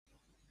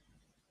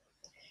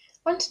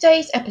On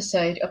today's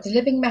episode of the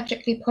Living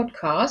Magically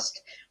podcast,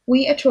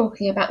 we are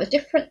talking about the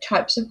different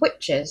types of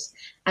witches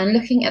and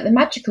looking at the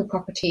magical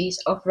properties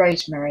of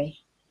rosemary.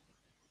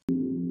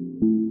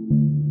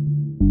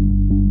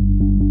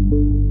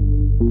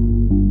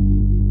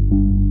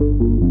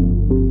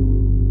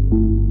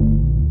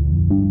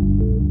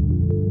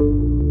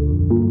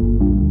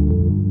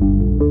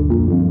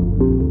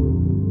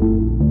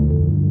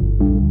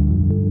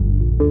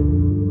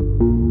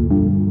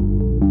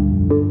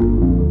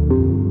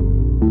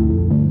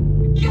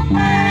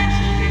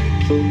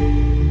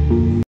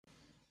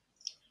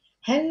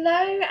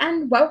 Hello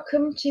and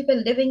welcome to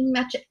the Living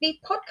Magically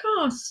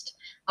podcast.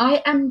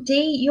 I am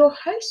Dee, your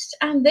host,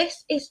 and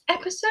this is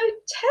episode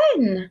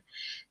 10.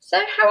 So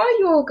how are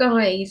you all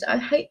guys? I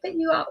hope that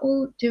you are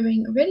all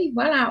doing really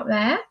well out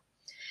there.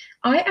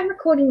 I am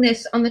recording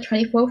this on the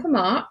 24th of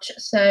March,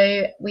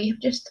 so we have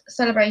just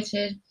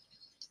celebrated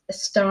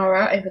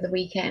Astara over the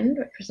weekend,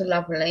 which was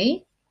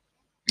lovely.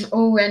 It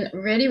all went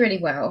really, really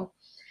well.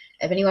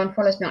 If anyone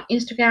follows me on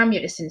Instagram,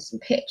 you'll have seen some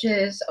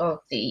pictures of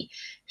the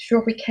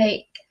strawberry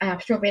cake,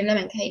 strawberry and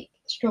lemon cake,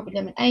 strawberry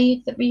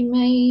lemonade that we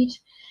made,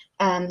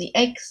 the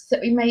eggs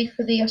that we made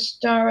for the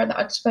Ostara that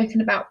I'd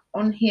spoken about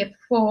on here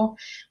before,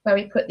 where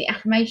we put the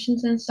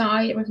affirmations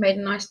inside. We've made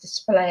a nice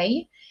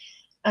display,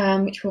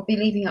 which we'll be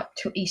leaving up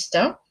to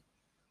Easter.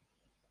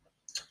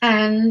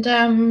 And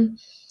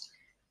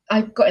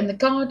I've got in the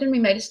garden, we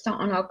made a start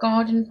on our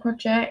garden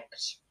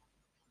project.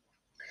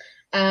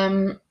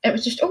 It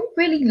was just all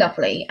really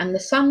lovely, and the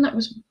sun that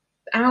was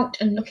out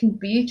and looking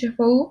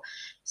beautiful,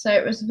 so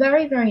it was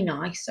very, very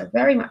nice. I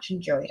very much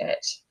enjoyed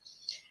it.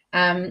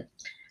 I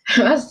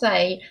must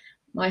say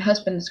my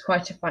husband's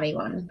quite a funny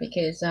one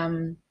because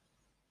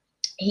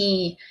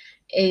he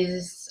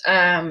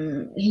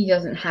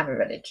doesn't have a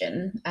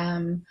religion,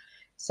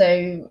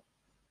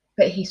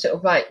 but he sort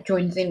of like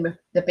joins in with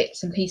the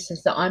bits and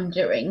pieces that I'm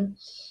doing,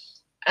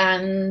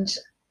 and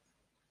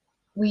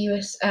we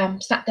were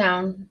sat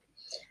down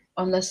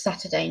on the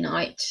Saturday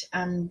night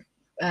and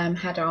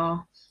had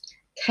our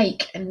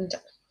cake and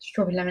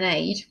strawberry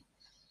lemonade,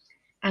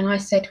 and I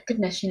said,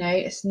 goodness,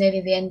 it's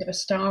nearly the end of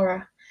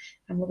Astara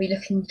and we'll be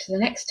looking to the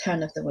next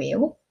turn of the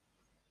wheel.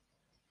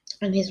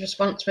 And his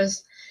response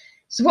was,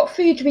 so what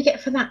food do we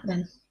get for that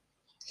then?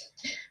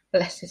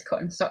 Bless his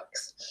cotton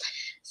socks.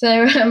 So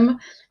I'm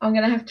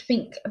going to have to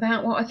think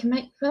about what I can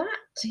make for that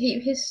to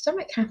keep his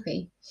stomach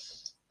happy.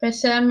 But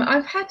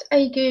I've had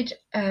a good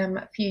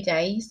few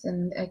days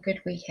and a good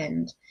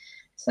weekend.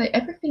 So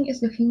everything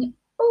is looking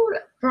all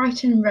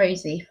bright and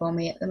rosy for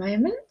me at the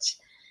moment.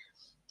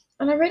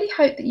 And I really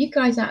hope that you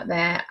guys out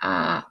there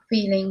are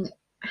feeling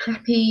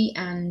happy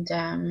and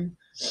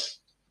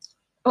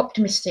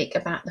optimistic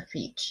about the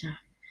future.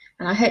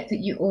 And I hope that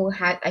you all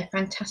had a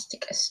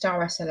fantastic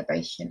Astara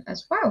celebration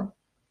as well.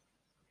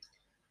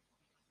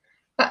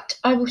 But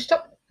I will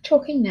stop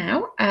talking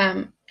now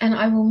and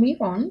I will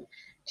move on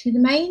to the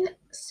main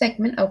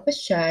segment of the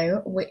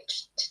show,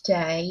 which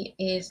today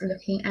is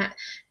looking at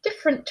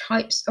different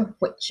types of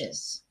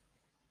witches.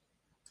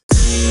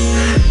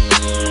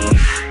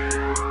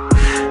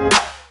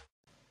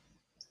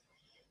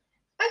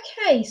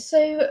 Okay,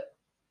 so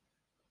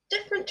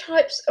different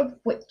types of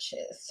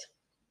witches.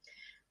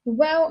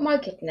 Well, my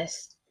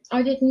goodness,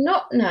 I did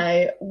not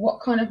know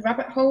what kind of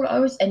rabbit hole I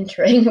was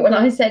entering when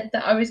I said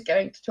that I was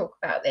going to talk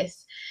about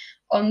this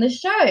on the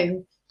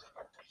show.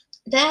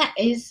 There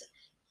is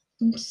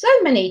so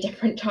many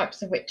different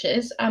types of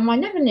witches. I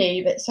never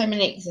knew that so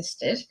many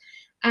existed,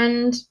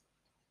 and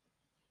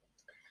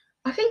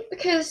I think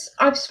because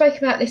I've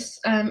spoken about this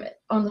on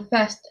the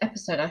first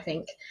episode, I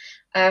think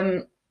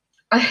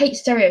I hate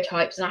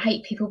stereotypes and I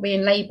hate people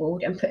being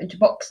labelled and put into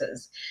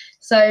boxes.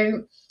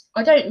 So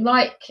I don't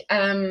like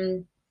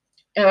I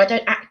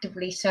don't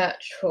actively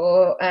search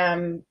for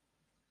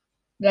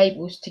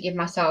labels to give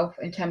myself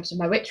in terms of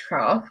my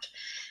witchcraft,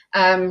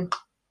 but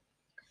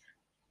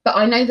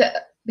I know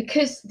that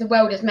because the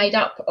world is made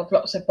up of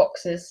lots of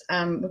boxes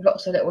with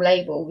lots of little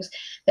labels,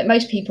 that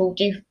most people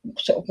do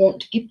sort of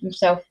want to give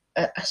themselves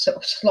a sort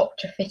of slot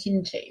to fit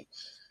into.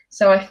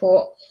 So I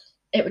thought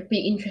it would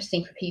be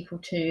interesting for people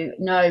to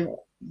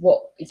know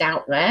what is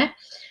out there,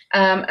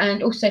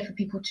 and also for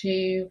people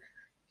to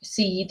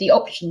see the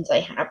options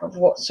they have of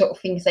what sort of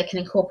things they can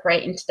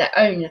incorporate into their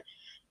own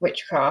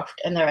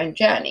witchcraft and their own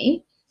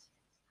journey.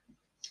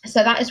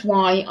 So that is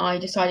why I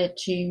decided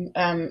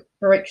to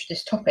broach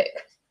this topic.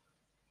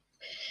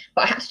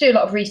 But I had to do a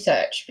lot of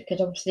research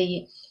because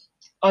obviously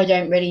I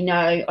didn't really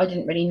know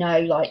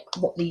like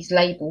what these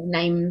label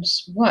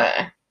names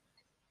were.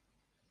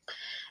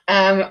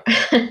 And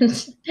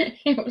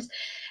it was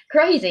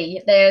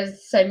crazy.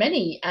 There's so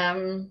many.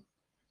 A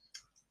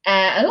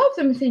lot of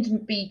them seem to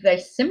be very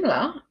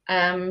similar.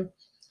 I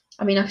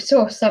mean, I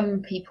saw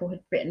some people had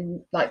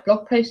written like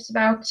blog posts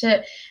about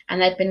it, and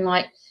they'd been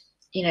like,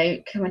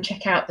 come and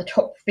check out the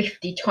top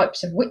 50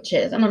 types of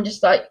witches. And I'm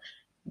just like,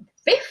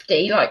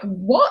 50? Like,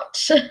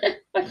 what?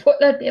 I thought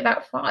there'd be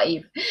about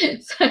 5.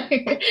 So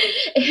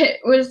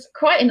it was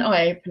quite an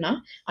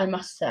eye-opener, I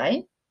must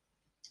say.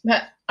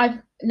 But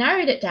I've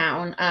narrowed it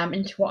down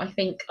into what I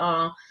think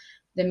are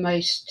the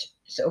most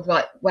sort of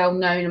like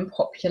well-known and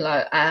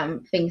popular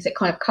things that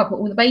kind of cover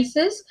all the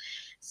bases.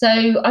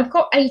 So I've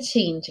got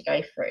 18 to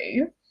go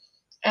through.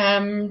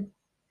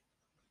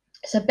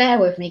 So bear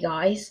with me,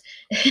 guys.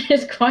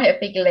 It's quite a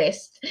big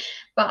list,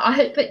 but I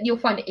hope that you'll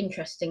find it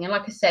interesting. And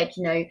like I said,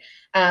 well,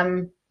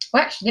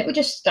 actually, let me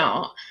just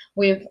start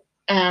with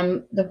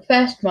the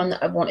first one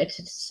that I wanted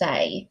to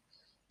say.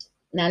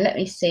 Now, let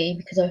me see,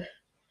 because I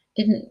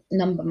didn't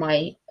number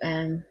my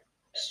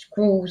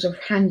scrawls of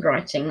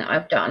handwriting that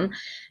I've done.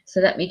 So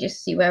let me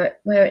just see where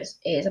it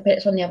is. I bet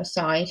it's on the other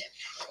side.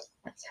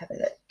 Let's have a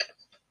look.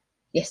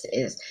 Yes, it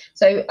is.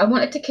 So I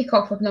wanted to kick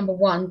off with number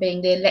one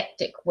being the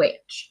eclectic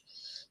witch,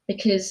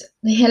 because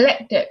the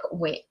eclectic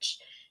witch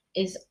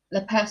is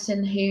the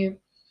person who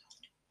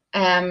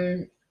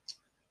does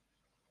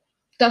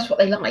what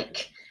they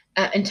like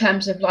in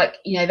terms of, like,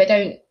 they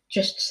don't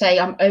just say,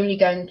 I'm only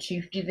going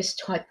to do this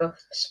type of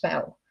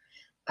spell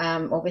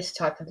or this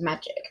type of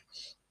magic.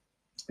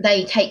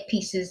 They take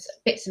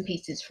bits and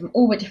pieces from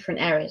all the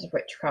different areas of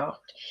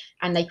witchcraft,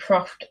 and they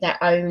craft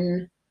their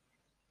own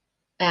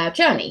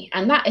journey.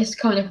 And that is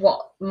kind of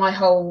what my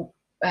whole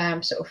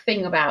sort of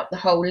thing about the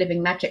whole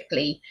Living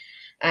Magically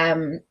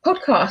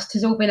podcast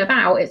has all been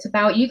about. It's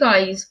about you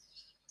guys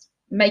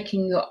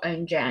making your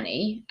own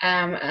journey.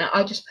 And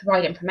I just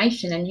provide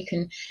information, and you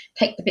can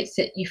take the bits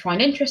that you find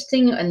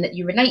interesting and that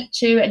you relate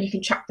to, and you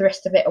can chuck the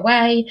rest of it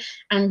away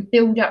and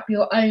build up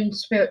your own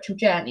spiritual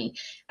journey.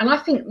 And I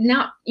think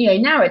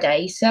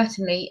nowadays,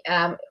 certainly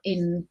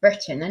in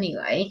Britain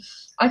anyway,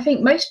 I think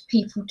most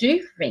people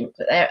do think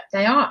that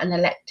they are an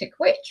eclectic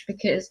witch,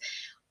 because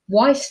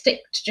why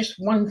stick to just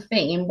one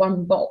thing in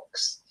one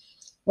box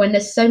when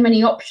there's so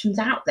many options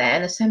out there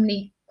and there's so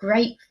many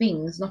great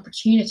things and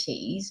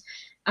opportunities?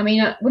 I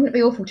mean, wouldn't it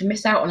be awful to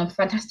miss out on a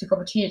fantastic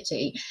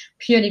opportunity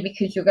purely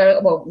because you're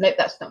going, well, no,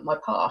 that's not my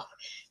path,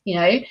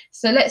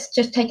 So let's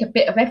just take a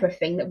bit of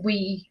everything that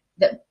we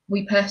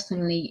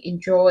personally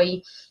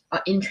enjoy,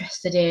 are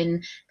interested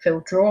in, feel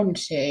drawn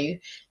to,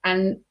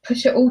 and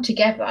put it all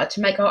together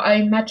to make our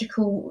own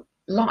magical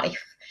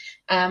life,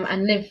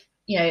 and live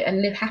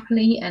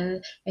happily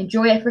and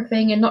enjoy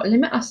everything and not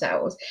limit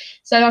ourselves.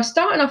 So I'm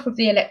starting off with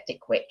the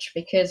eclectic witch,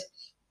 because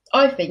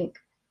I think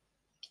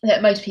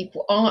that most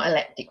people are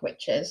eclectic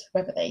witches,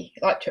 whether they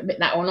like to admit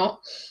that or not.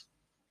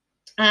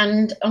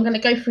 And I'm going to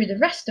go through the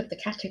rest of the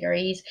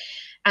categories,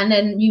 and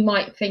then you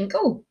might think,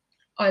 oh,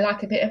 I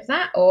like a bit of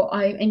that, or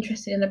I'm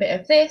interested in a bit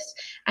of this,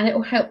 and it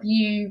will help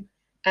you,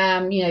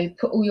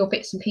 put all your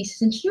bits and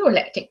pieces into your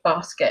eclectic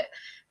basket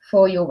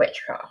for your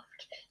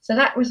witchcraft. So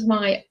that was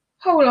my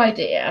whole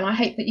idea, and I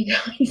hope that you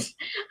guys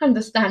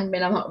understand me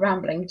and I'm not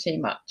rambling too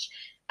much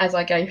as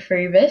I go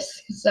through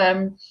this, because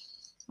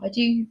I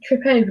do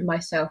trip over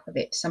myself a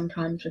bit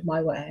sometimes with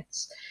my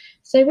words.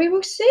 So we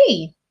will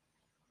see.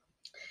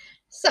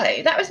 So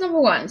that was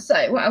number one.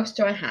 So what else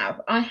do I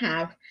have? I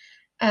have,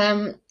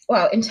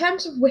 well, in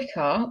terms of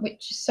Wicca,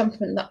 which is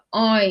something that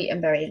I am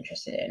very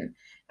interested in,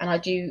 and I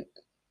do,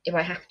 if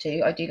I have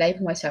to, I do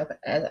label myself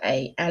as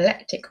a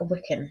eclectic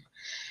Wiccan.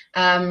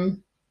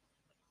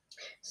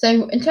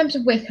 So in terms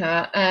of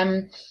Wicca,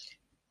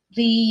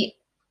 the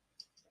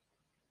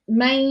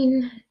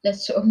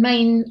sort of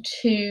main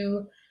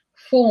two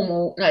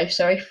formal, no,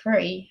 sorry,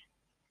 three.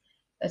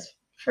 There's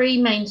three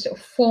main sort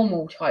of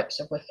formal types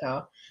of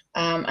Wicca,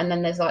 and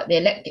then there's like the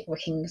eclectic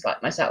Wiccans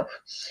like myself.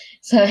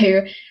 So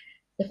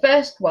the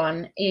first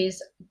one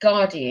is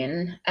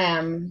Guardian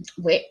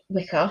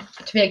Wicca,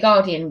 to be a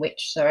Guardian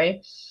witch,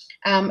 sorry,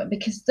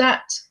 because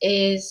that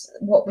is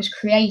what was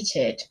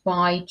created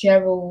by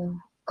Gerald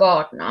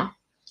Gardner.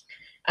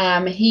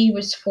 He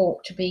was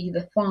thought to be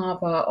the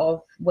father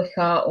of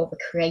Wicca, or the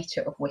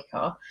creator of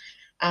Wicca,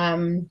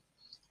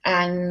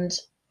 and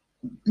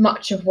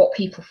much of what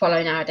people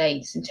follow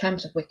nowadays in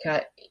terms of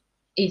Wicca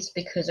is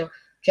because of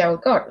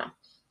Gerald Gardner.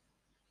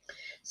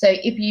 So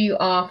if you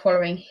are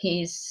following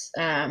his,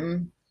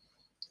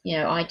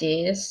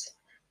 ideas,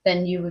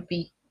 then you would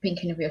be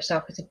thinking of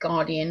yourself as a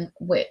guardian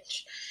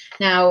witch.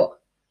 Now,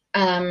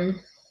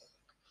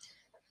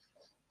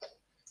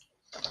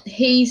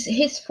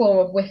 his form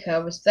of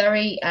Wicca was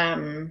very,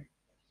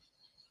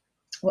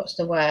 what's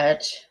the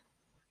word?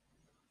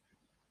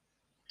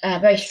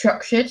 Very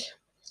structured.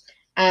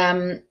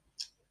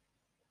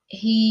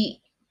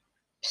 He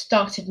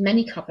started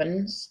many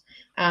covens.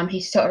 He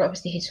started,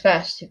 obviously, his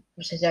first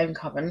was his own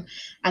coven,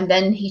 and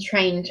then he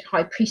trained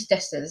high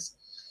priestesses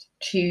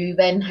to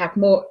then have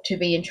more, to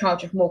be in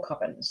charge of more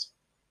covens.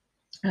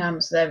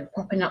 So they're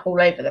popping up all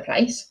over the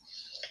place.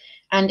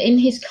 And in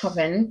his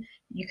coven,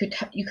 you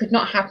could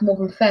not have more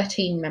than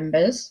 13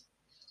 members,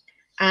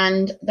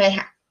 and they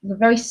were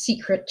very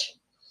secret.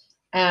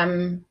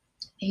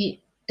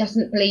 He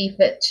doesn't believe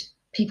that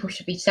people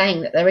should be saying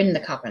that they're in the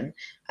coven,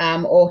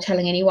 or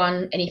telling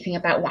anyone anything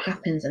about what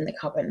happens in the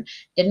coven.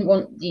 Didn't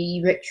want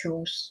the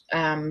rituals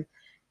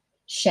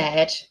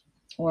shared,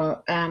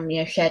 or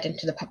shared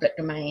into the public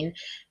domain,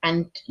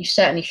 and you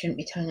certainly shouldn't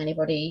be telling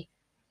anybody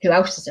who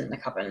else is in the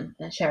coven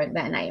and sharing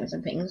their names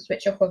and things,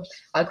 which of course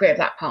I agree with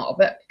that part of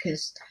it,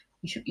 because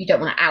you don't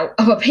want to out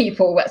other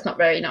people. That's not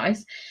very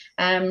nice.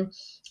 And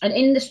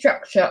in the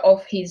structure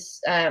of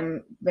his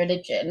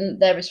religion,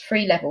 there was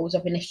 3 levels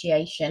of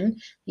initiation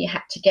you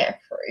had to get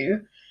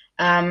through.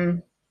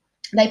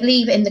 They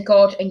believe in the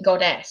god and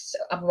goddess,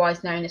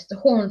 otherwise known as the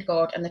horned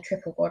god and the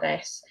triple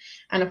goddess,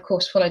 and of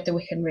course followed the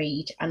Wiccan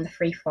Rede and the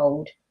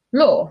threefold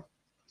law.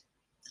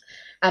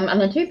 And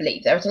I do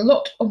believe there is a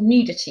lot of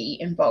nudity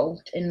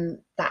involved in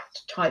that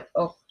type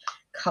of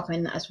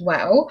coven as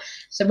well.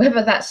 So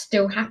whether that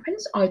still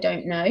happens, I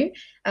don't know.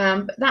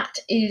 But that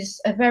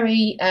is a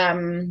very,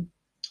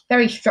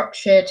 very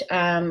structured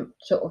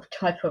sort of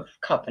type of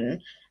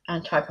coven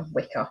and type of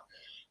Wicca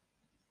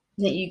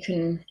that you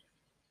can,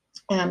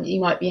 you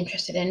might be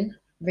interested in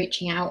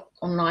reaching out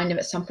online if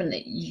it's something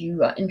that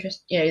you are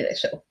interested, that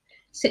sort of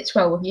sits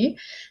well with you.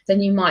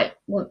 Then you might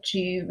want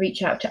to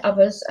reach out to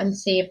others and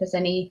see if there's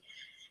any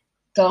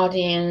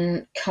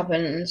guardian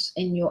covens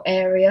in your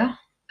area,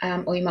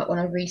 or you might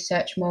want to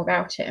research more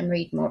about it and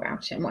read more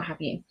about it and what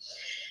have you.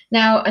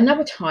 Now,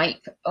 another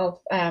type of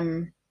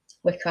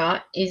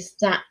Wicca is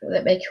that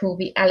they call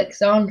the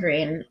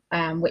Alexandrian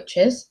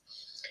witches,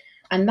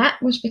 and that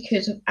was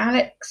because of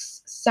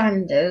Alex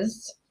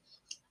Sanders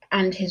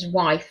and his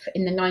wife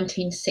in the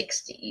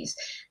 1960s.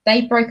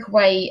 They broke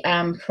away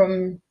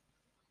from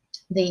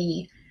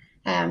the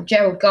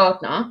Gerald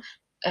Gardner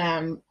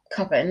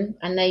coven,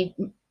 and they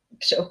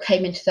sort of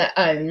came into their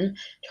own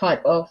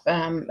type of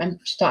and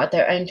started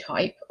their own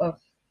type of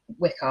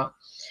Wicca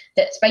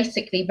that's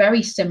basically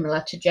very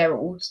similar to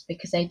Gerald's,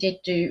 because they did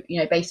do,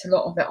 base a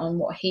lot of it on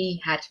what he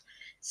had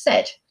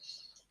said,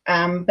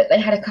 but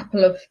they had a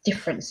couple of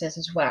differences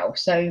as well.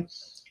 So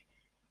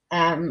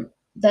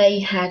they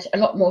had a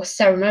lot more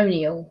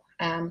ceremonial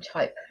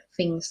type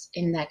things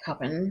in their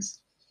covens,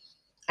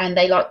 and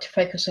they like to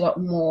focus a lot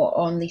more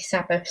on the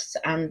Sabbaths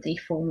and the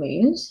full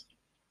moons.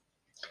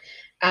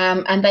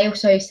 And they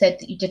also said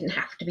that you didn't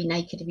have to be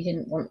naked if you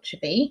didn't want to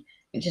be,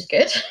 which is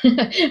good.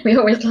 We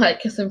always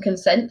like some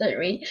consent, don't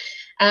we?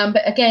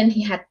 But again,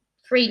 he had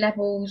 3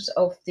 levels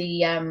of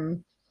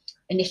the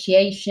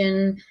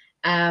initiation,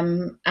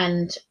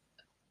 and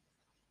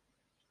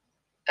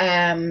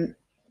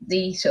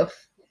the sort of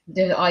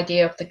the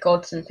idea of the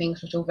gods and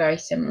things was all very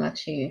similar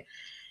to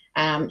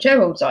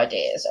Gerald's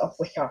ideas of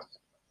Wicca.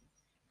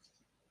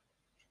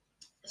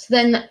 So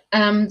then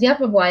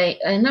another way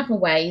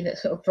that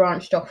sort of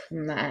branched off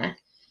from there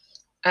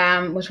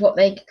was what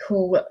they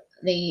call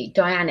the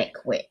Dianic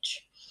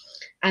witch.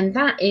 And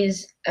that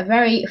is a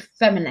very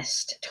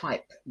feminist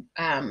type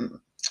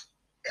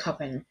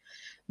coven,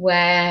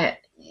 where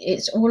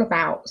it's all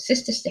about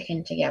sisters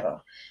sticking together.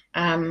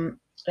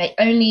 They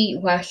only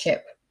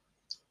worship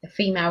the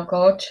female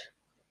god,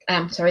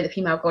 the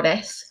female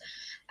goddess,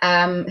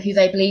 who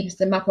they believe is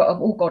the mother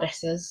of all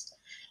goddesses.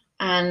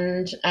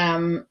 And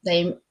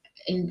they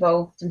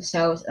involve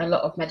themselves in a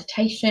lot of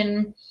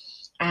meditation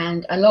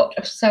and a lot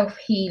of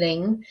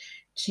self-healing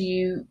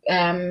to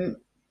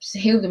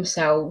heal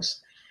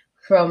themselves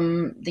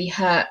from the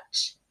hurt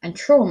and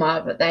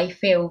trauma that they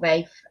feel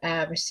they've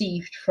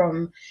received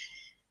from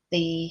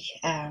the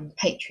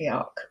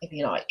patriarch, if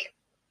you like.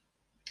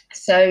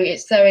 So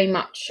it's very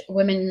much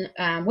women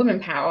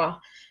power,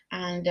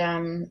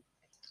 and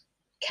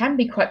can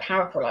be quite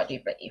powerful, I do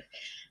believe,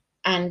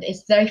 and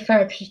it's very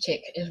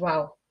therapeutic as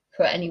well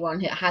for anyone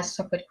who has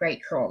suffered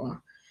great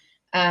trauma.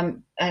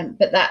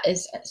 But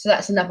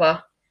that's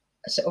another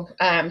sort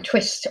of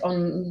twist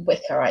on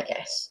Wicca, I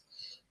guess.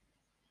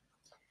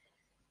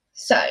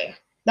 So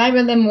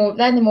they're the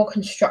more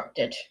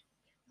constructed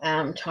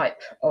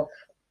type of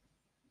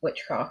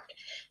witchcraft.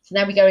 So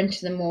now we go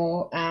into the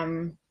more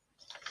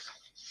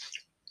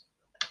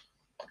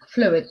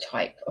fluid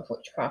type of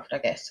witchcraft, I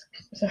guess.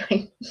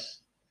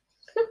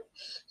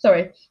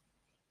 Sorry.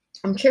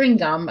 I'm chewing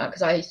gum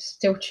because I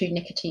still chew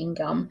nicotine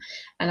gum,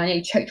 and I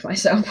nearly choked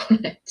myself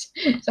on it.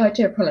 So I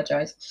do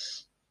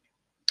apologise.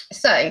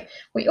 So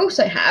we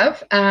also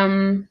have,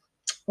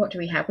 what do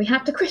we have? We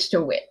have the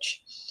Crystal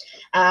Witch,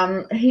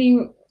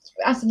 who,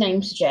 as the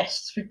name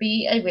suggests, would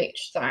be a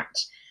witch that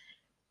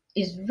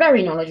is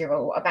very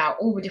knowledgeable about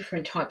all the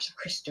different types of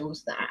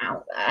crystals that are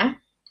out there,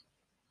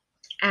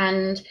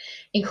 and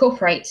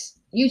incorporates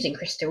using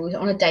crystals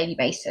on a daily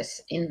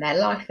basis in their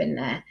life, in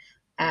their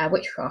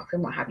witchcraft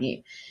and what have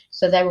you.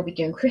 So they will be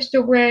doing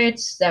crystal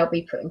grids, they'll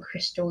be putting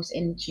crystals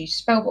into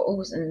spell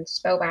bottles and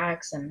spell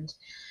bags and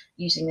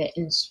using it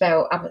in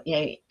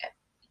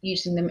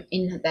using them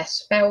in their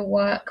spell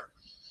work.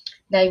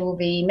 They will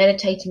be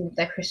meditating with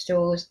their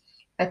crystals.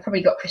 They've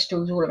probably got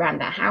crystals all around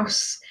their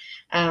house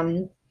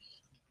to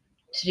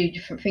do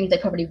different things. They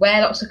probably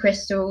wear lots of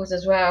crystals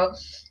as well.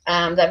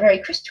 They're very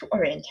crystal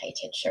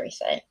orientated, shall we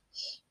say.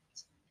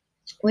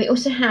 We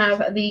also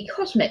have the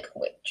Cosmic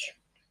Witch.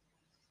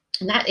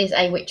 And that is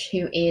a witch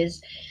who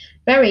is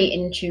very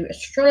into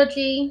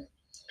astrology,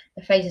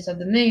 the phases of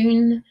the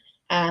moon,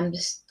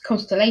 the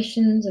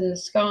constellations in the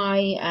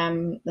sky,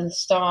 and the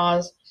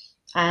stars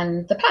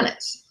and the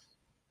planets.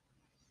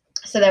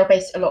 So they'll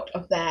base a lot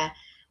of their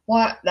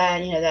work,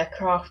 their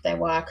craft, their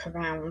work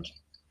around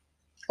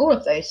all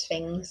of those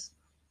things.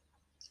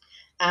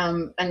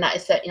 And that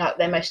is that,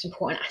 their most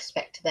important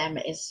aspect to them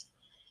is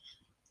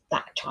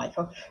that type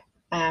of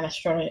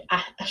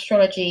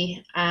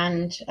astrology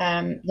and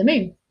the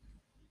moon.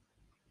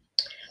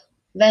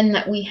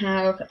 Then we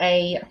have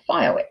a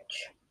fire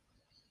witch,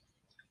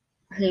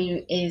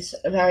 who is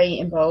very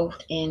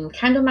involved in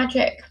candle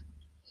magic.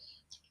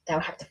 They'll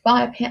have the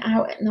fire pit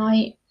out at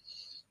night.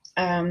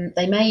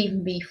 They may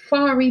even be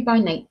fiery by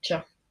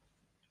nature,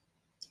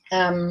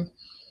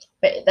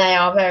 but they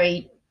are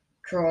very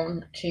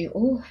drawn to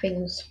all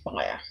things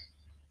fire.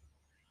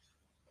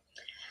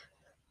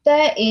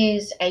 There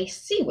is a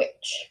sea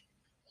witch,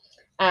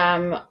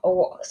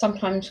 or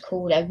sometimes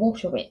called a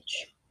water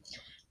witch.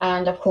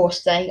 And of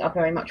course, they are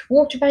very much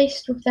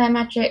water-based with their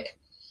magic.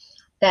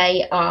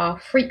 They are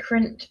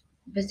frequent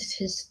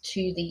visitors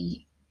to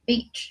the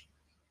beach,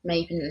 may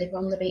even live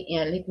on the beach,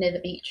 live near the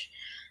beach.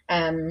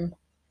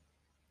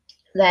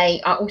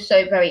 They are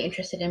also very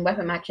interested in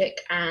weather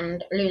magic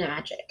and lunar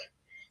magic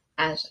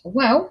as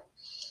well.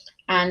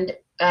 And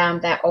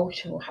their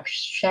altar will have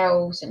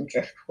shells and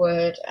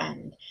driftwood,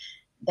 and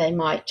they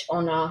might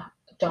honour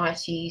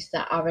deities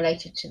that are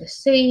related to the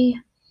sea.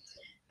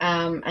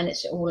 And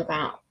it's all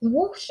about the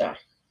water.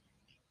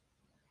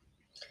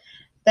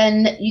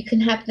 Then you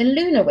can have the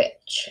lunar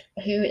witch,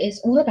 who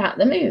is all about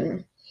the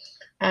moon.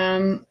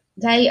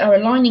 They are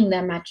aligning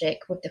their magic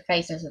with the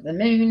phases of the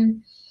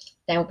moon.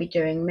 They'll be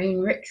doing moon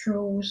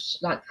rituals,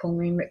 like full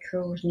moon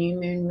rituals, new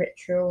moon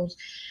rituals.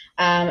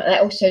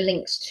 That also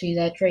links to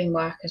their dream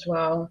work as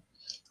well.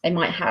 They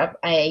might have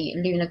a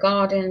lunar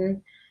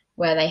garden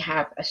where they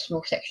have a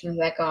small section of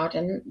their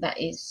garden that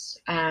is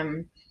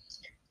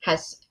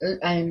has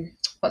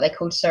what they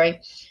call,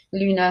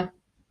 lunar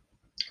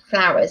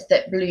flowers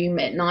that bloom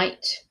at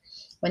night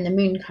when the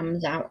moon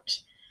comes out.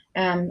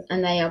 And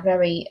they are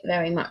very,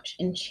 very much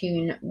in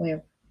tune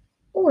with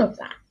all of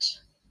that.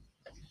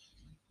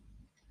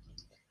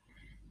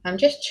 I'm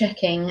just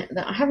checking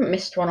that I haven't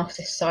missed one off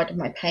this side of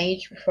my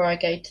page before I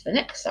go to the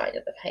next side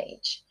of the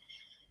page.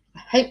 I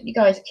hope you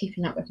guys are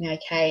keeping up with me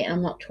okay, and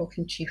I'm not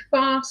talking too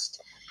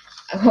fast,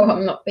 or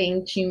I'm not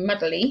being too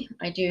muddly.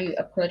 I do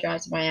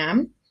apologise if I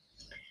am.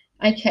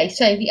 Okay,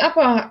 so the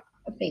other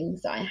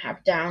things that I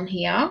have down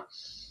here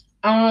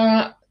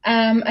are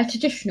a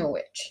traditional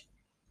witch.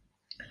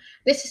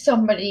 This is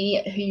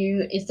somebody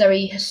who is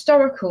very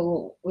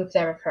historical with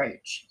their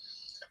approach.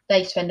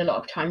 They spend a lot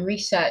of time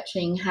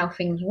researching how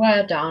things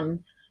were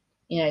done,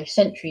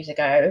 centuries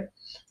ago.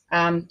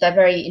 They're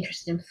very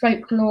interested in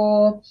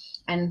folklore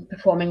and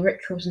performing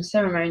rituals and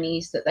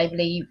ceremonies that they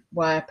believe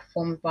were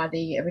performed by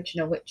the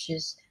original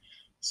witches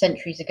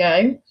centuries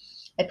ago.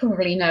 They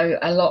probably know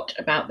a lot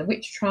about the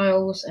witch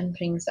trials and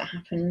things that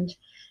happened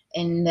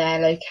in their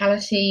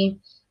locality.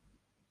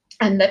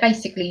 And they're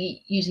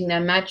basically using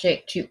their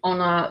magic to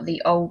honour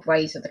the old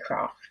ways of the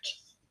craft.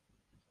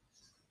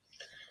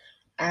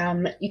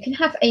 You can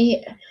have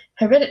a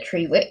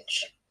hereditary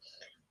witch,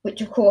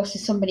 which of course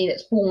is somebody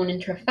that's born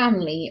into a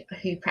family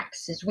who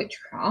practices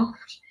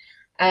witchcraft.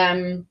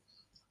 And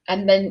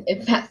then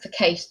if that's the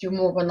case, you're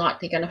more than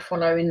likely going to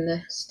follow in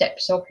the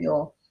steps of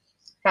your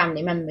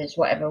family members,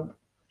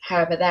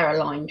 however they're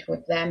aligned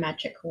with their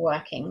magical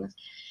workings.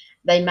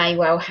 They may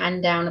well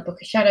hand down a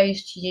book of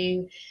shadows to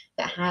you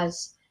that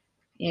has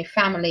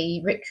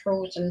family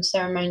rituals and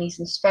ceremonies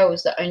and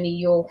spells that only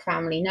your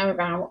family know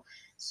about.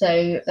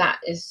 So that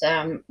is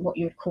what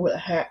you would call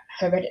a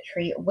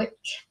hereditary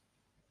witch.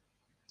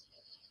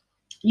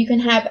 You can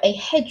have a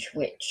hedge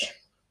witch,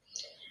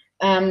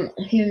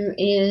 who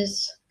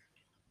is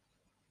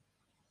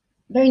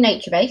very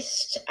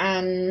nature-based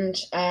and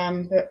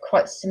but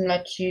quite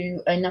similar to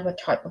another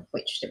type of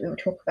witch that we will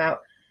talk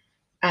about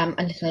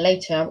a little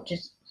later, which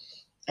is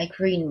a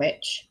green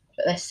witch,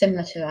 but they're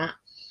similar to that.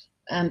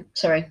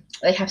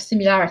 They have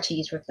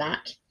similarities with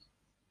that.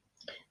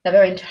 They're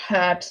very into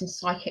herbs and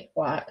psychic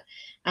work,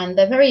 and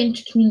they're very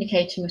into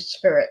communicating with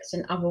spirits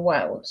and other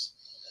worlds.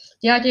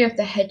 The idea of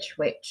the hedge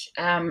witch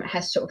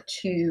has sort of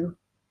two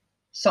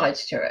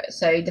sides to it.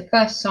 So the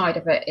first side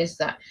of it is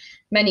that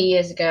many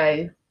years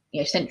ago,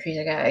 centuries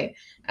ago,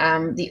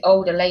 the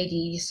older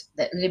ladies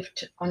that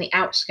lived on the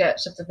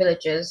outskirts of the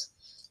villages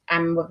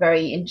and were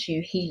very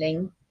into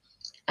healing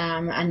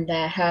and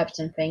their herbs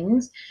and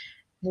things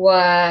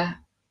were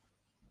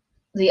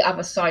the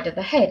other side of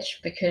the hedge,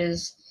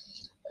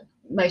 because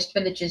most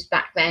villages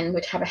back then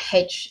would have a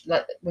hedge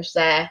that was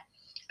there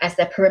as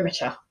their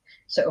perimeter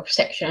sort of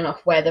section off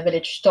where the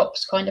village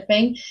stops, kind of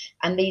thing,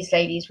 and these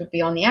ladies would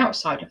be on the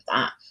outside of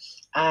that,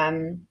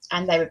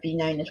 and they would be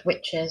known as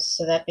witches,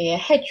 so there'd be a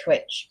hedge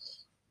witch.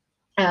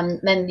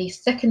 Then the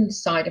second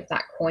side of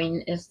that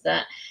coin is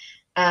that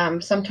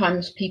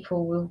sometimes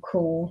people will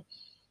call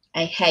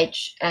a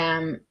hedge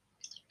a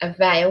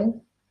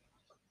veil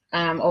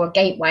or a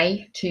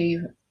gateway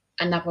to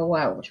another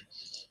world,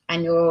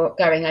 and you're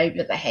going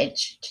over the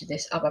hedge to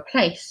this other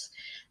place.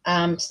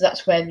 So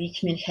that's where the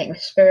communicating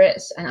with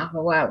spirits and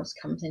other worlds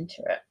comes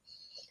into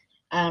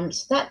it.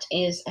 So that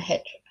is a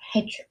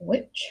hedge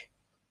witch.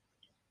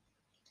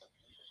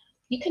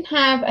 You can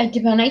have a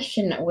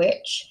divination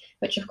witch,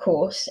 which of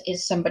course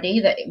is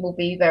somebody that will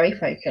be very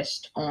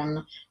focused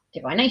on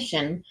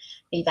divination,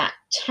 be that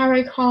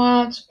tarot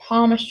cards,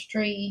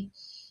 palmistry,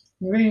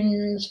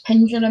 runes,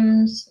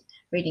 pendulums,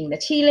 reading the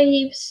tea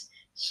leaves,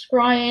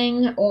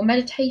 scrying, or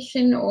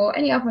meditation, or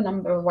any other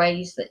number of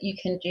ways that you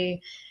can do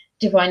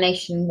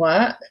divination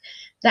work.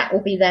 That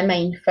will be their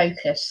main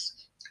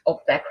focus of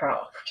their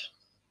craft.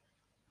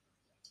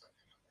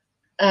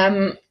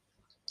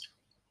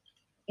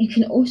 You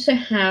can also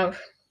have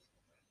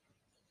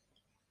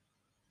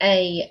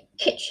a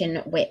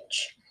kitchen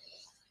witch,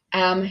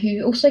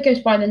 who also goes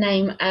by the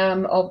name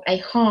of a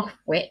half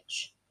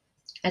witch,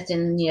 as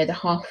in, you know, the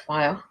half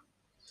fire,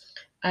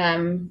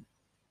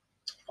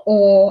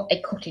 or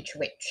a cottage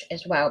witch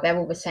as well. They're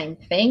all the same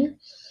thing.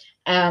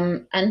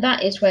 And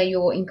that is where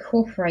you're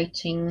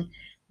incorporating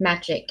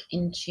magic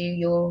into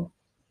your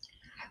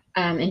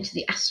into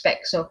the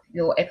aspects of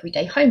your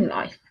everyday home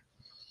life.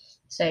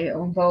 So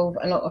it'll involve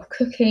a lot of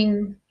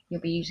cooking.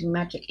 You'll be using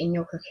magic in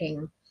your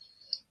cooking.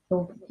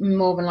 You'll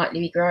more than likely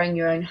be growing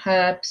your own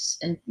herbs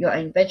and your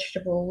own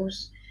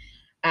vegetables.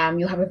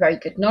 You'll have a very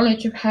good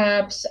knowledge of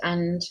herbs,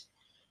 and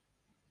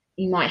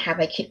you might have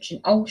a kitchen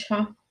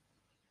altar.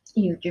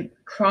 You do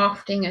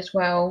crafting as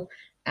well,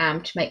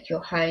 to make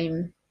your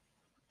home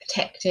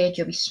protected.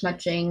 You'll be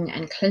smudging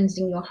and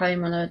cleansing your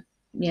home on a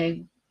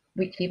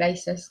weekly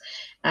basis,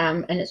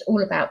 and it's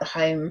all about the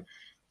home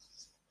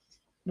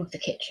with the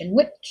kitchen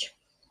witch.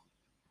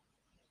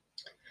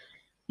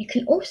 You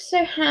can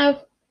also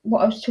have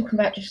what I was talking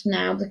about just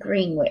now, the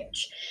green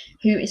witch,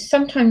 who is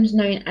sometimes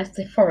known as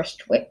the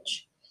forest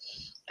witch.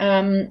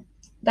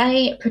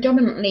 They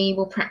predominantly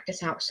will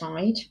practice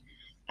outside,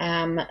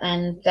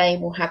 and they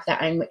will have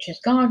their own witch's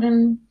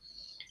garden,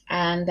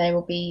 and they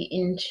will be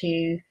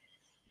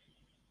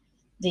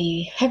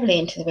heavily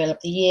into the wheel of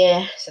the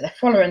year, so they're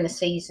following the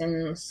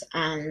seasons,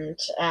 and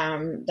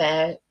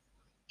they're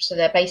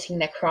basing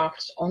their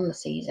crafts on the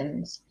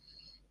seasons,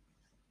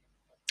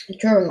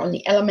 drawing on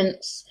the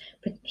elements,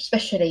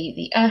 especially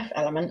the earth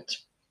element,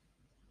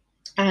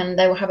 and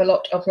they will have a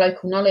lot of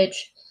local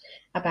knowledge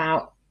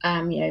about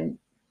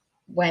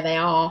where they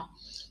are,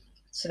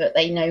 so that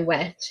they know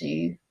where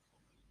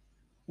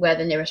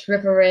the nearest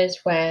river is,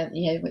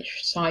 which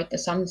side the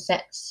sun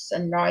sets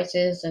and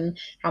rises, and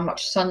how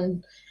much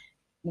sun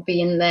will be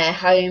in their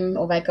home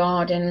or their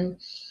garden.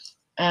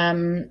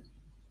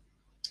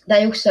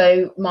 They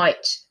also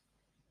might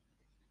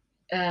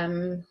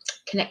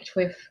connect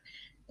with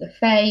the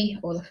fae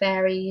or the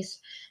fairies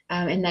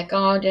in their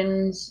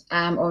gardens,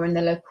 or in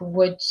the local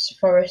woods,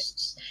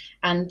 forests,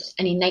 and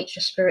any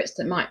nature spirits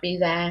that might be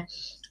there.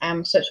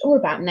 So it's all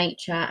about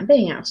nature and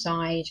being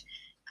outside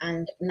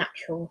and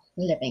natural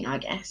living, I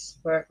guess,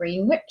 for a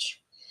green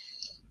witch.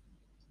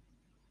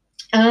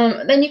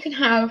 Then you can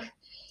have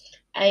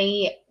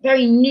a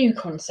very new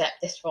concept,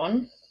 this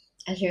one,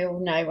 as you all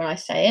know when I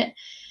say it,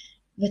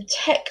 the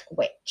tech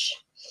witch.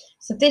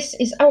 So this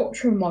is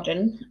ultra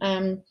modern,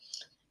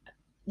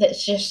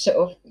 that's just sort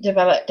of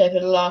developed over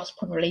the last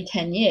probably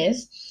 10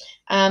 years.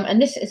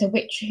 And this is a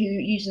witch who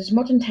uses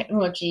modern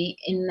technology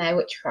in their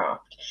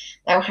witchcraft.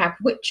 They'll have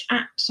witch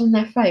apps on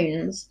their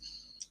phones.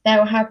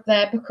 They'll have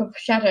their Book of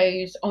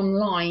Shadows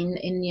online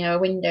in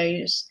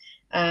Windows,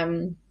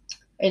 in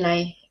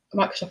a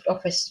Microsoft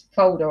Office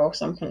folder or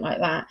something like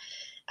that.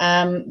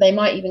 They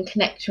might even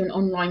connect to an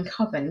online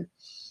coven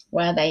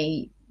where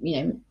they,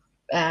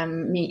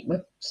 meet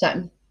with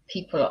certain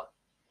people,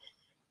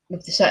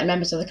 with the certain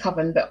members of the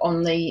coven, but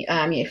on the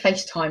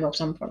FaceTime or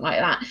something like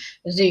that,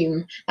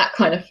 Zoom, that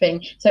kind of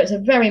thing. So it's a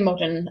very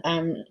modern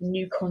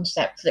new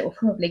concept that will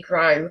probably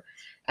grow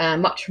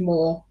much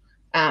more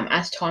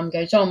as time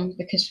goes on,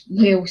 because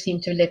we all seem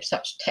to live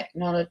such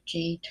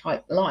technology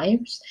type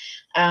lives.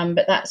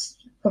 But that's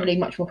probably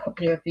much more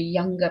popular with the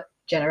younger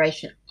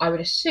generation, I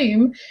would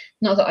assume.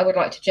 Not that I would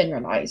like to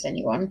generalize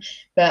anyone,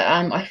 but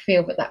I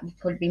feel that would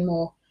probably be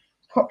more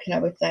popular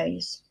with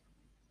those.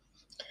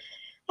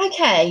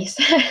 Okay,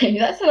 so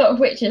that's a lot of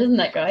witches, isn't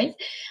it, guys?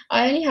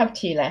 I only have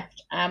 2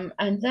 left,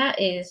 and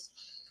that is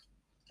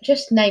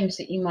just names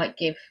that you might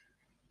give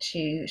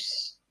to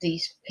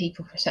these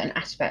people for certain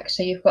aspects.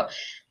 So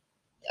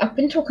I've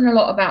been talking a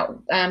lot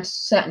about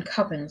certain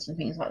covens and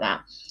things like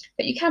that,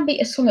 but you can be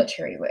a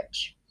solitary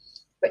witch,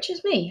 which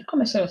is me.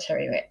 I'm a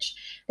solitary witch,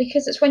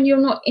 because it's when you're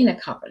not in a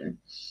coven.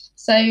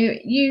 So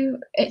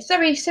it's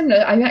very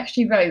similar. I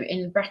actually wrote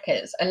in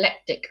brackets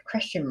eclectic ?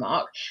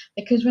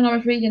 Because when I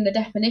was reading the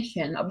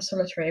definition of a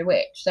solitary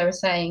witch, they were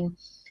saying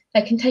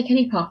they can take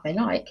any path they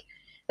like.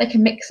 They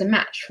can mix and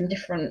match from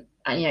different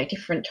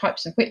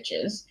types of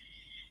witches,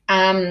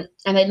 and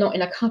they're not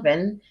in a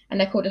coven, and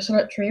they're called a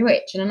solitary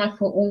witch. And then I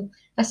thought, well,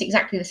 that's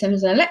exactly the same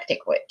as an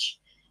eclectic witch,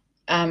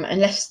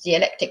 unless the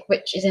eclectic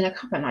witch is in a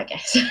coven, I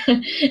guess.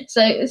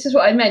 So this is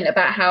what I meant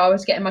about how I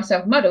was getting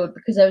myself muddled,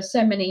 because there were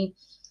so many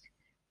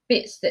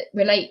bits that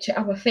relate to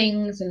other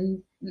things,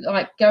 and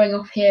like going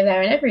off here,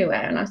 there, and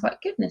everywhere. And I was like,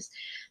 goodness.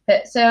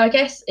 But so I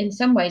guess in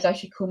some ways I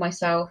should call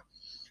myself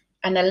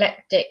an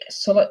eclectic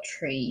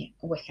solitary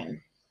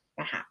Wiccan,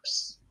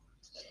 perhaps.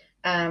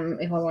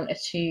 if I wanted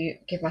to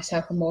give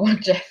myself a more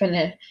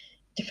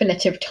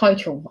definitive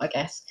title, I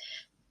guess.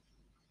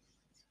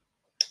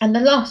 And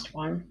the last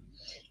one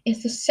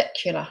is the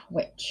secular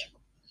witch.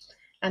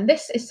 And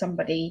this is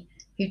somebody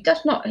who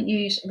does not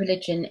use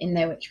religion in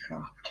their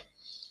witchcraft.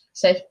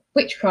 So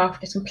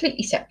witchcraft is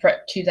completely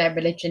separate to their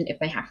religion if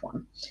they have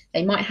one.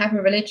 They might have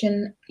a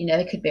religion,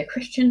 they could be a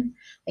Christian,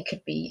 they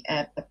could be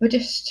a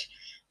Buddhist,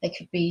 they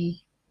could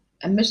be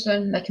a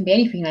Muslim, they can be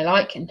anything they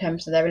like in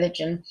terms of their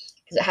religion,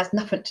 because it has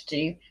nothing to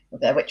do with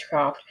their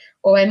witchcraft.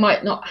 Or they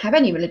might not have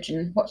any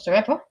religion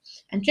whatsoever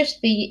and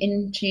just be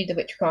into the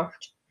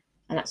witchcraft,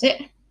 and that's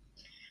it.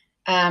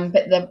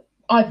 But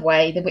either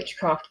way, the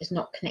witchcraft is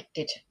not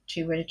connected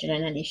to religion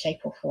in any shape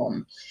or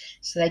form.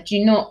 So they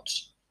do not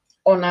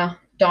honour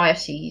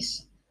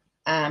deities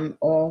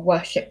or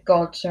worship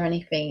gods or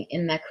anything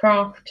in their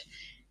craft.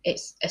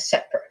 It's a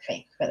separate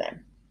thing for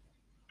them.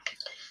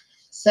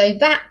 So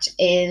that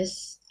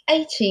is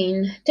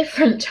 18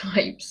 different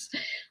types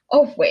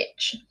of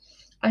witch.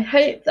 I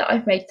hope that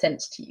I've made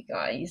sense to you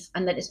guys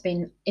and that it's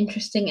been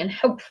interesting and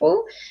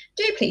helpful.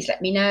 Do please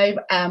let me know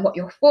what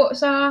your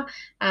thoughts are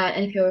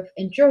and if you've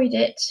enjoyed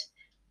it,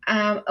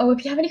 or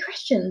if you have any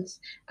questions.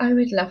 I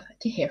would love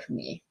to hear from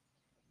you.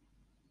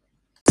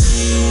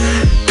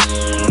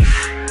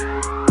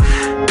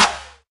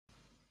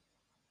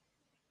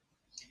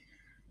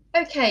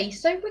 Okay,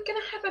 so we're going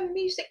to have a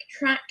music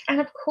track, and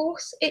of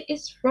course it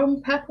is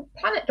from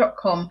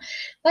purpleplanet.com.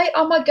 They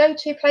are my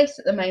go-to place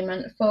at the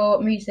moment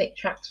for music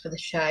tracks for the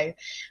show,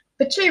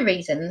 for two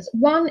reasons.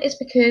 One is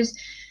because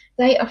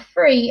they are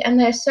free and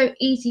they're so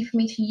easy for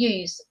me to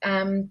use.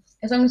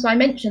 As long as I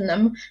mention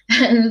them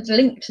and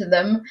link to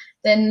them,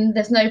 then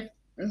there's no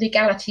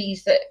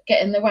legalities that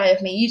get in the way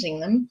of me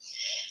using them.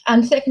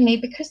 And secondly,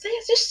 because they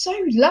are just so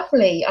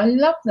lovely. I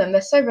love them.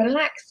 They're so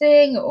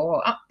relaxing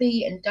or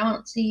upbeat and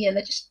dancey, and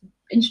they're just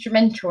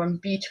instrumental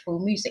and beautiful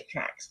music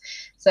tracks.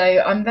 So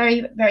I'm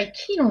very, very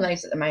keen on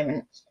those at the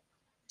moment.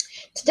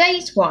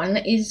 Today's one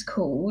is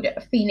called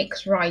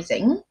Phoenix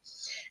Rising,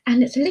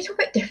 and it's a little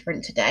bit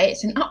different today.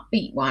 It's an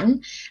upbeat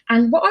one,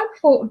 and what I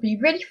thought would be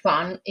really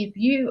fun if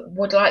you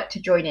would like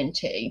to join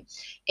into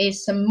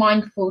is some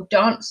mindful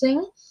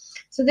dancing.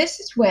 So this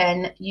is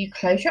when you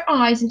close your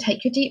eyes and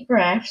take your deep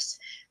breaths,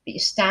 but you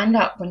stand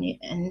up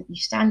and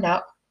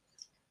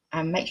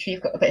make sure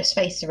you've got a bit of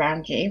space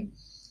around you.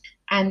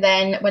 And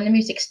then when the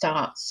music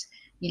starts,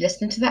 you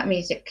listen to that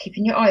music,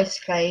 keeping your eyes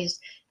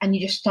closed, and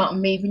you just start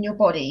moving your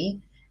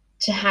body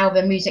to how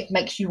the music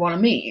makes you want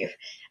to move.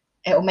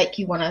 It will make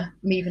you want to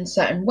move in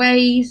certain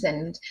ways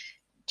and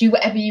do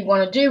whatever you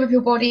want to do with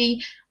your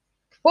body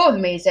for the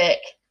music.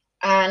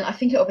 And I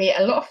think it'll be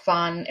a lot of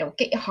fun. It will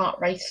get your heart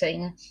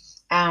racing.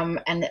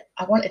 And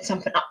I wanted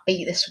something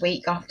upbeat this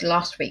week after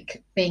last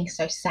week being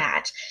so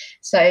sad.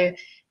 So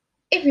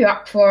if you're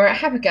up for it,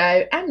 have a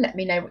go and let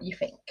me know what you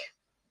think.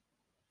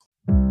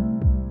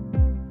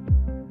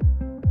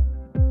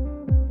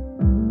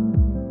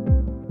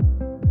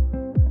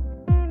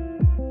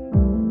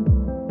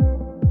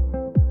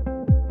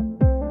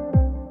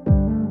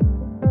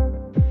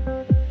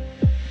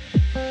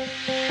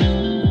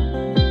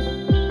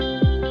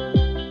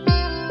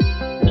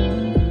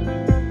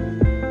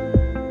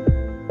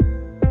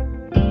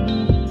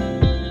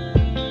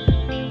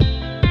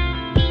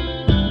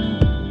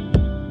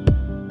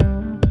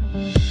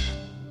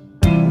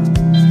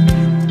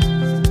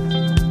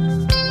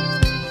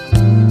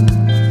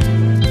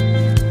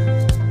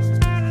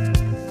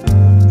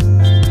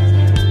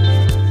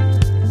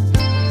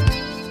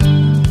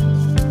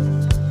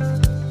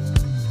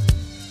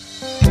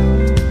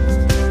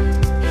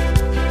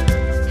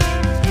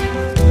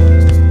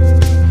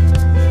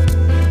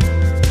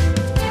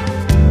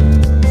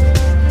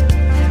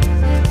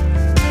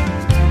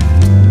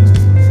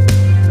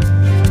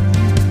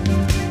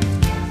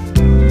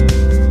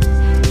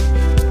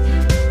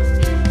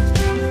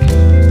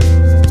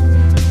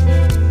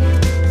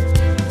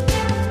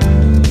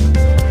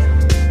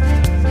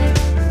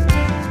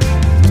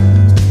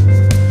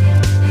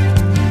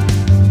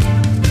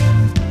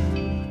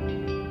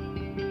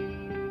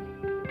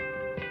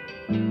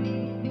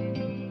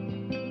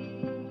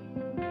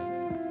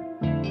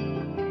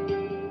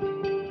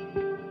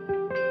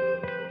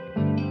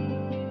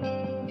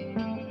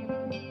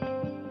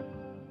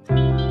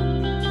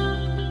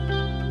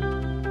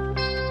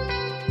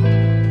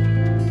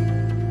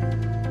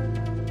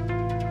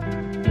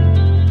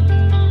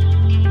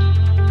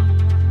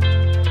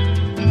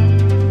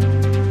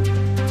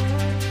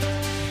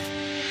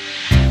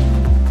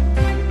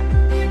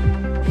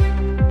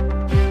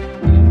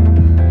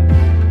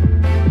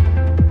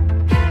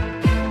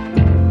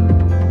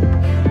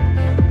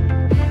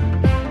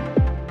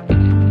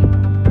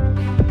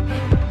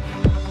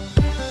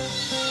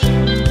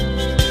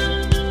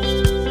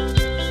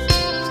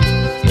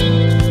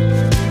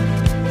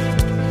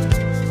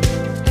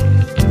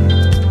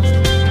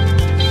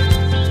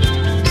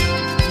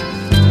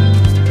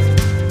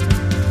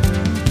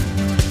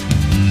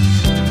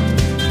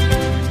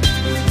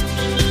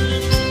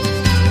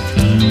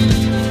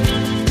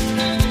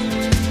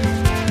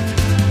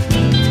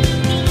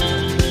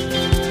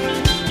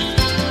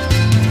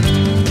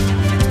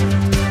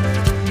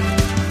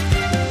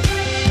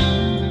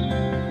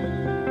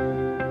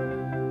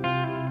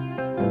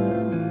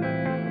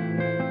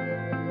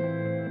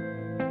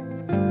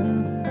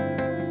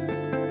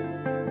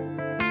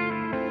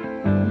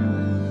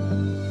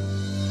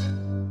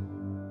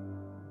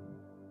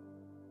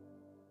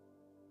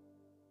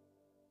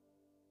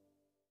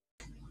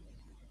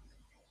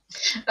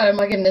 Oh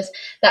my goodness,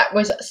 that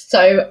was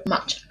so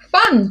much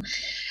fun.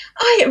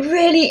 I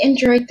really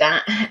enjoyed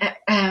that.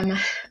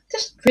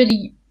 Just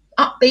really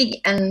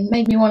upbeat and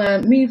made me want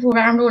to move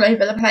around all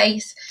over the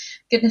place.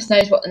 Goodness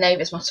knows what the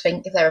neighbours must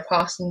think if they were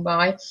passing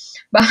by,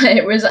 but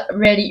it was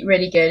really,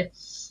 really good.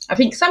 I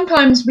think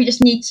sometimes we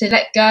just need to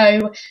let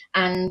go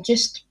and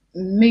just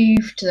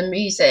move to the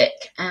music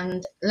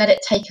and let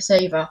it take us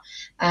over,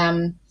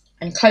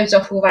 and close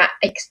off all that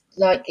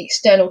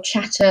external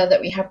chatter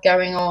that we have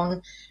going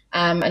on,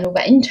 and all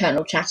that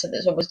internal chatter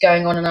that's always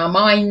going on in our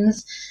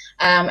minds,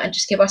 and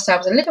just give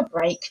ourselves a little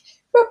break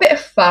for a bit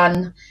of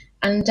fun.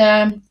 And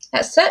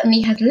that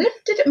certainly has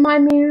lifted my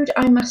mood,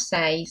 I must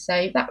say.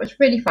 So that was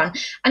really fun.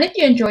 And if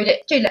you enjoyed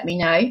it, do let me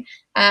know.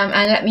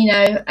 And let me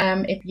know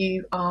if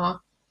you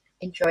are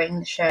enjoying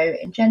the show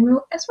in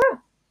general as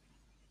well.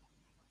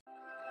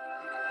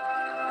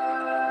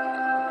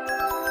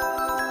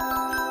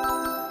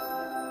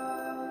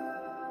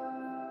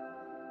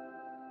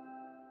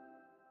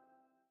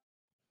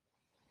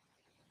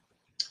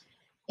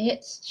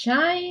 It's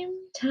chime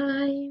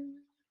time.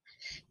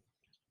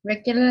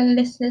 Regular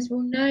listeners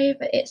will know,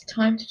 but it's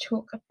time to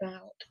talk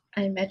about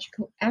a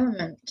magical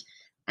element.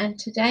 And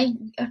today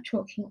we are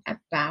talking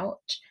about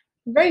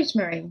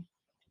rosemary.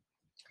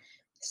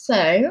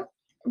 So,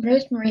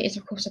 rosemary is,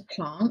 of course, a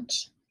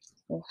plant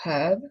or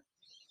herb,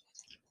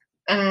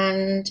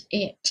 and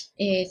it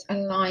is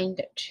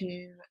aligned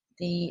to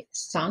the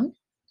sun,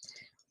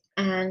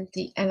 and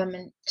the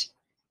element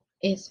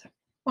is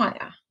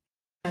fire.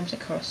 Terms of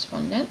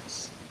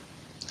correspondence.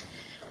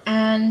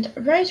 And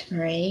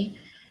rosemary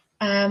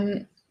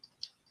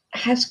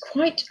has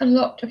quite a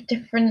lot of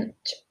different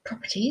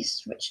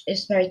properties, which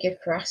is very good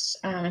for us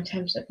in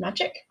terms of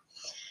magic.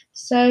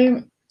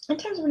 So, in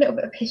terms of a little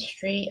bit of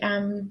history,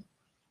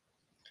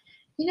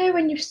 you know,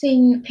 when you've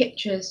seen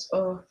pictures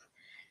of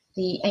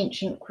the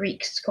ancient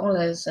Greek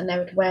scholars and they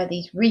would wear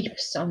these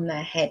wreaths on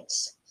their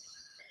heads.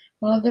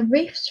 Well, the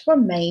wreaths were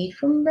made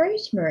from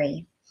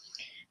rosemary,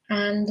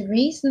 and the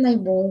reason they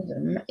wore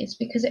them is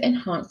because it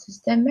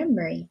enhances their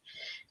memory.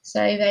 So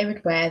they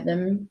would wear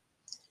them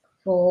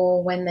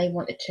for when they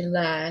wanted to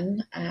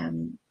learn,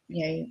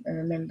 you know, and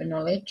remember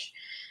knowledge,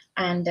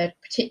 and they'd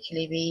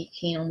particularly be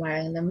keen on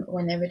wearing them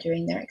when they were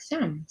doing their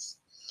exams.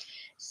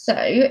 So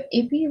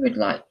if you would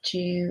like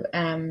to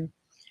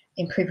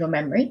improve your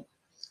memory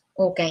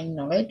or gain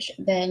knowledge,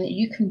 then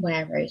you can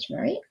wear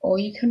rosemary or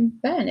you can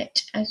burn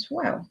it as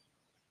well.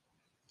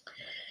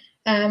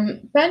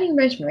 Burning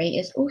rosemary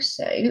is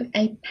also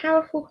a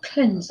powerful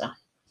cleanser,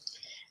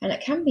 and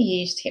it can be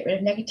used to get rid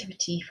of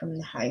negativity from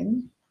the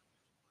home.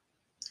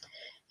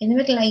 In the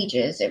Middle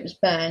Ages, it was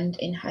burned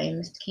in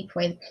homes to keep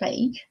away the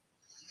plague,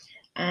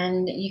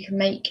 and you can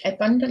make a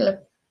bundle of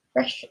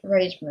fresh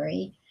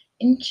rosemary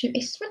into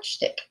a smudge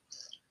stick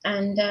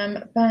and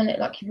burn it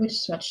like you would a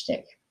smudge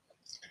stick.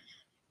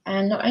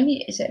 And not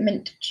only is it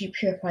meant to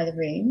purify the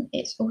room,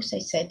 it's also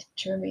said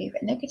to remove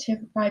negative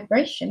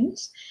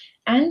vibrations,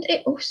 and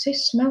it also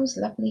smells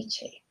lovely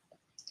too.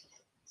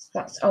 So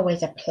that's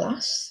always a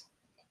plus.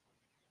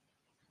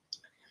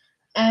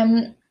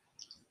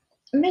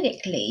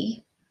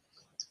 Medically,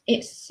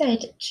 it's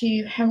said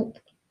to help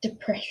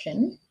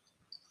depression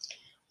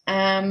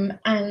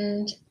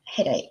and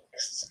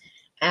headaches,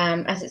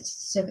 as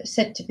it's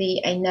said to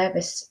be a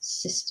nervous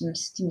system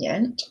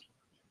stimulant.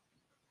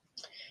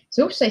 It's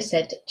also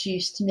said to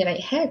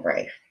stimulate hair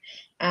growth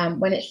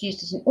when it's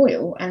used as an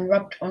oil and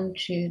rubbed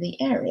onto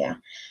the area.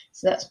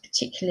 So that's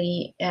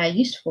particularly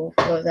useful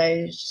for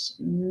those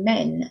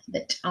men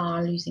that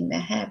are losing their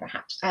hair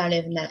perhaps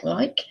earlier than they'd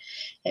like.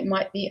 It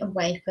might be a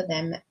way for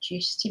them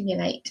to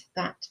stimulate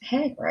that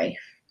hair growth.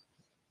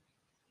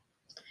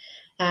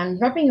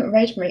 And rubbing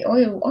rosemary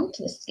oil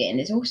onto the skin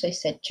is also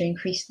said to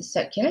increase the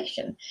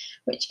circulation,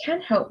 which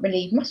can help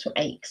relieve muscle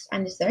aches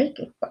and is very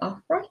good for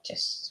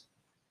arthritis.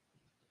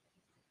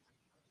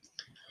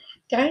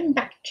 Going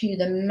back to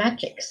the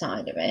magic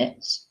side of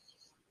it,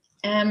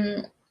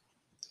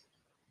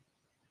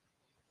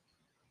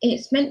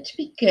 it's meant to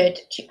be good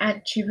to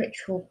add to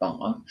ritual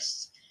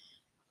baths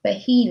for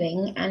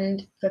healing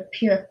and for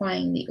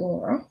purifying the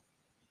aura.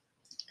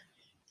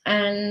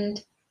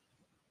 And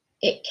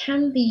it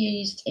can be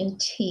used in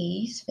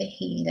teas for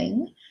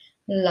healing,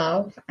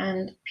 love,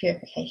 and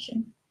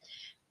purification.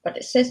 But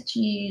it says to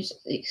use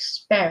it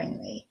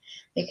sparingly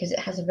because it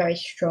has a very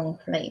strong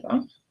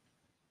flavour.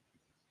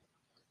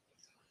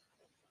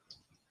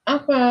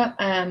 Other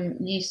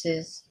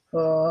uses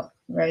for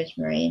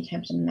rosemary in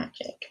terms of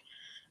magic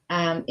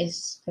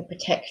is for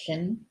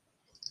protection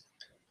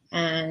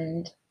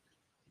and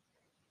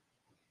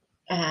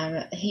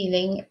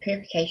healing,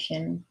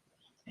 purification,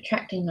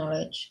 attracting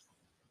knowledge,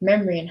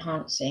 memory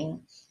enhancing,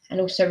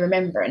 and also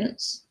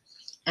remembrance.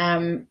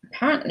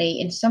 Apparently,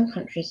 in some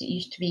countries, it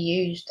used to be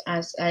used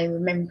as a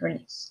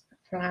remembrance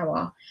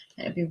flower,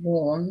 and it would be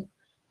worn,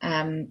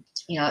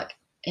 you know, like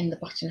in the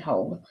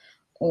buttonhole,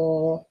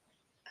 or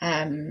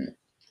and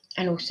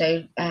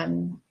also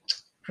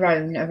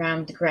grown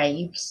around the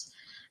graves.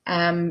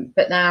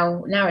 But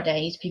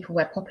nowadays, people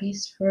wear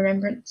poppies for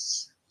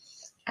remembrance.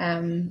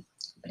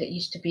 but it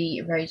used to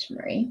be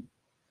rosemary.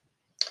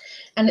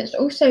 And it's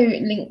also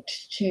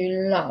linked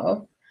to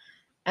love,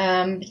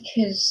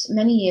 because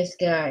many years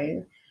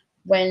ago,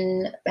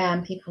 when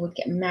people would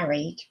get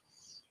married,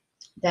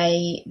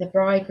 the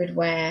bride would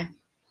wear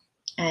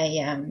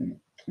a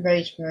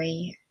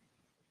rosemary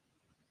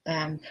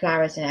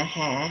flowers in her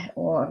hair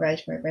or a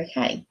rosemary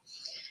bouquet,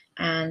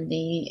 and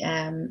the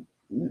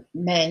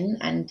men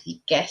and the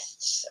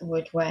guests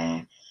would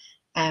wear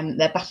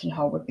their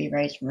buttonhole would be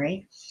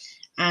rosemary,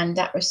 and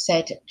that was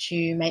said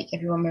to make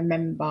everyone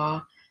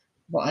remember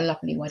what a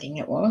lovely wedding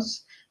it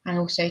was, and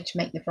also to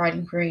make the bride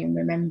and groom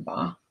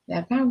remember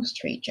their vows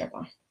to each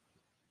other.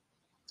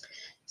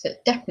 So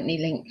it's definitely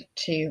linked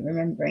to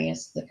remembering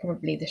as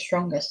probably the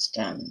strongest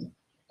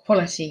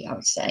quality, I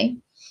would say.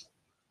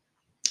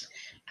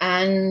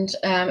 And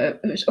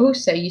it was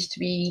also used to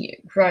be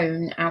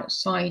grown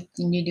outside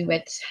the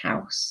newlyweds'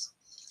 house,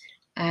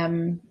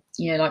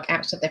 like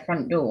outside their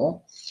front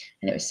door.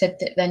 And it was said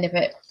that then if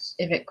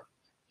it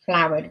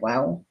flowered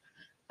well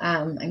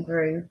and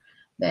grew,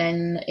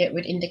 then it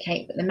would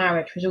indicate that the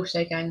marriage was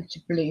also going to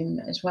bloom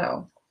as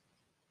well.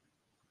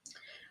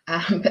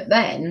 But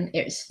then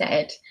it was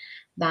said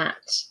that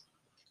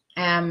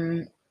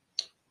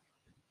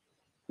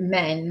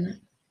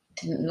men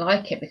didn't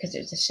like it because it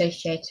was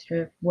associated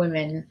with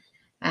women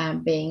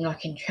being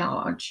like in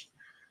charge.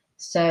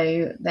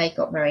 So they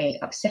got very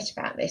upset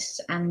about this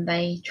and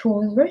they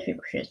tore the rosemary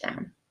bushes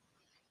down.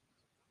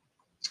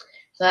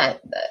 So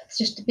that's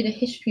just a bit of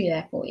history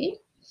there for you.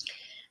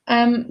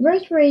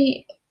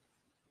 Rosemary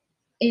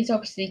is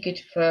obviously good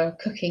for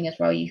cooking as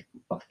well. You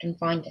often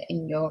find it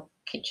in your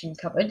kitchen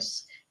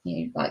cupboards,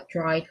 like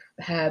dried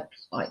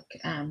herbs like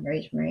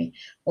rosemary,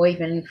 or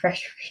even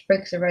fresh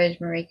sprigs of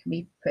rosemary can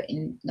be put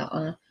in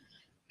on a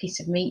piece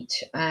of meat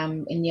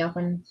in the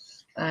oven.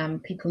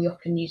 People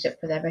often use it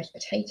for their roast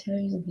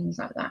potatoes and things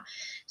like that.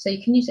 So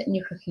you can use it in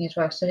your cooking as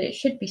well. So it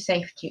should be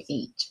safe to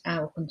eat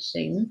or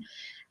consume.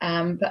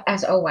 But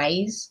as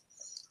always,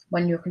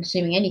 when you're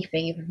consuming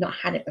anything, if you've not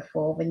had it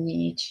before, then you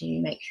need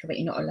to make sure that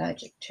you're not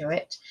allergic to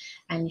it.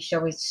 And you should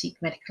always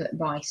seek medical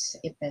advice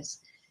if there's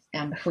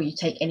before you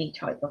take any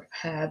type of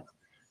herb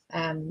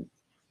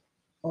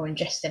or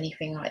ingest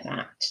anything like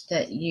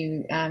that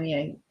you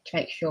to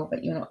make sure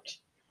that you're not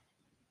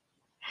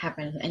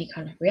having any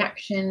kind of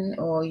reaction,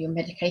 or your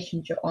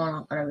medications you're on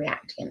aren't going to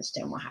react against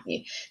it and what have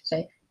you.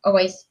 So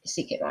always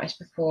seek advice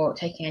before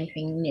taking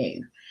anything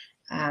new.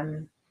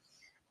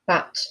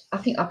 But I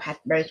think I've had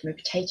rosemary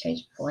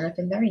potatoes before and they've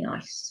been very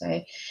nice.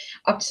 So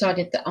I've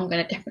decided that I'm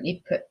going to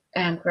definitely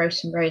grow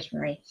some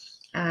rosemary.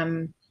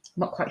 I'm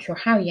not quite sure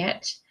how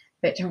yet,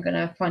 but I'm going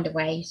to find a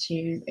way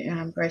to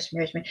grow some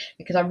rosemary,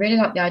 because I really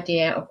like the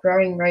idea of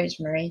growing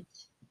rosemary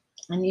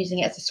and using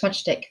it as a smudge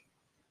stick.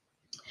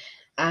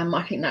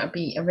 I think that would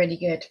be a really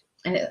good,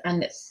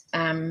 and it's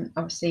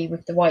obviously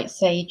with the white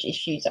sage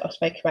issues that I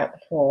spoke about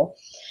before,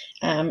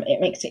 it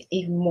makes it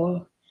even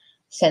more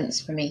sense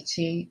for me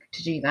to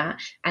do that.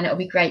 And it'll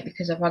be great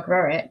because if I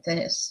grow it, then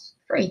it's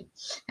free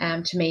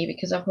to me,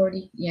 because I've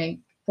already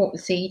bought the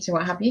seeds or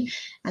what have you,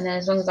 and then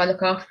as long as I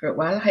look after it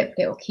well,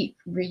 hopefully it will keep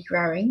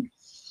regrowing,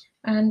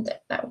 and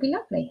that would be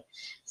lovely.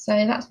 So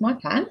that's my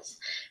plans.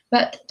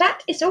 But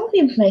that is all the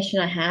information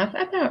I have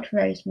about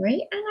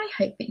rosemary, and I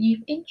hope that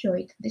you've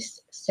enjoyed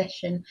this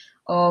session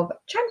of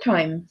Chime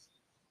Time.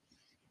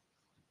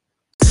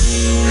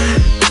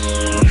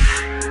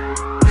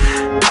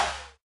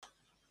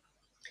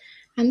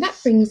 And that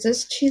brings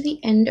us to the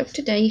end of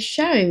today's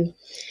show.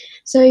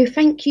 So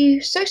thank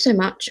you so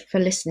much for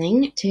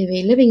listening to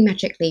the Living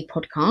Magically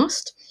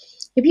podcast.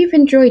 If you've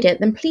enjoyed it,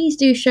 then please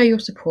do show your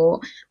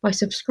support by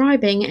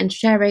subscribing and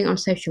sharing on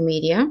social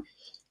media.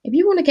 If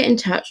you want to get in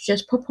touch,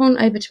 just pop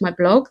on over to my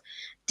blog,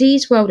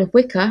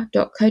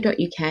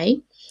 deesworldofwicca.co.uk,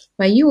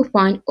 where you will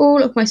find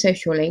all of my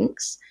social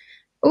links.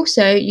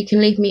 Also, you can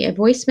leave me a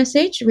voice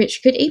message,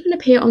 which could even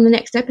appear on the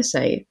next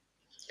episode.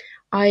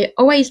 I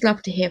always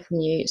love to hear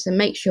from you, so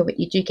make sure that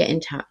you do get in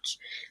touch.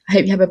 I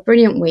hope you have a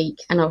brilliant week,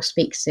 and I'll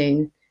speak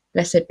soon.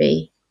 Blessed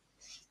be.